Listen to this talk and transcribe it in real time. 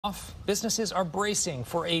Businesses are bracing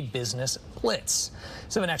for a business blitz.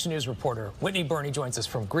 7 Action News reporter Whitney Burney joins us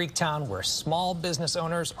from Greektown, where small business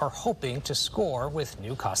owners are hoping to score with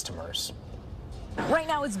new customers. Right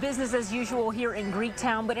now it's business as usual here in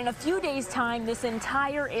Greektown, but in a few days' time, this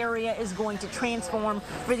entire area is going to transform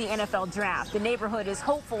for the NFL draft. The neighborhood is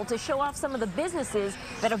hopeful to show off some of the businesses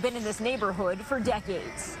that have been in this neighborhood for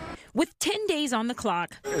decades. With 10 days on the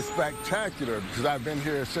clock. It's spectacular because I've been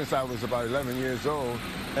here since I was about 11 years old,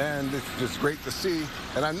 and it's just great to see.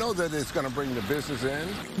 And I know that it's going to bring the business in.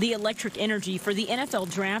 The electric energy for the NFL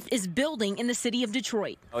draft is building in the city of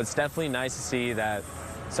Detroit. It's definitely nice to see that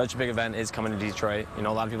such a big event is coming to Detroit. You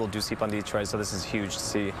know, a lot of people do sleep on Detroit, so this is huge to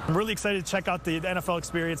see. I'm really excited to check out the NFL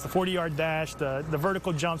experience, the 40-yard dash, the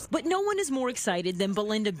vertical jumps. But no one is more excited than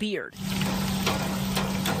Belinda Beard,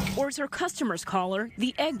 or as her customers call her,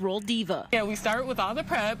 the EggRollDiva. Yeah, we start with all the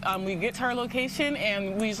prep. We get to our location,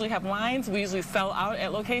 and we usually have lines. We usually sell out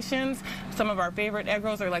at locations. Some of our favorite egg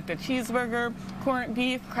rolls are like the cheeseburger, corned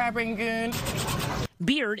beef, crab rangoon.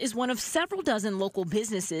 Beard is one of several dozen local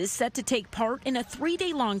businesses set to take part in a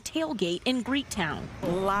 3-day-long tailgate in Greektown. A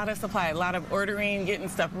lot of supply, a lot of ordering, getting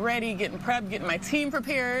stuff ready, getting prepped, getting my team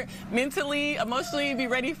prepared, mentally, emotionally, be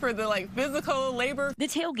ready for the physical labor. The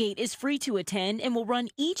tailgate is free to attend and will run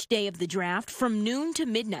each day of the draft from noon to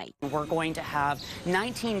midnight. We're going to have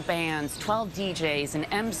 19 bands, 12 DJs, an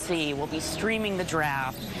MC. We'll be streaming the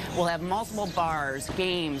draft. We'll have multiple bars,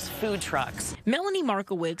 games, food trucks. Melanie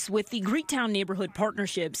Markowicz with the Greektown Neighborhood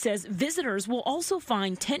Partnership says visitors will also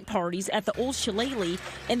find tent parties at the Old Shillelagh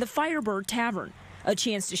and the Firebird Tavern, a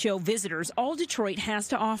chance to show visitors all Detroit has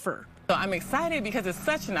to offer. So I'm excited because it's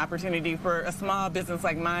such an opportunity for a small business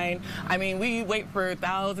like mine. I mean, we wait for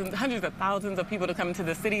thousands, hundreds of thousands of people to come into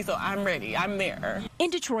the city, so I'm ready. I'm there. In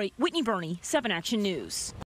Detroit, Whitney Burney, 7 Action News.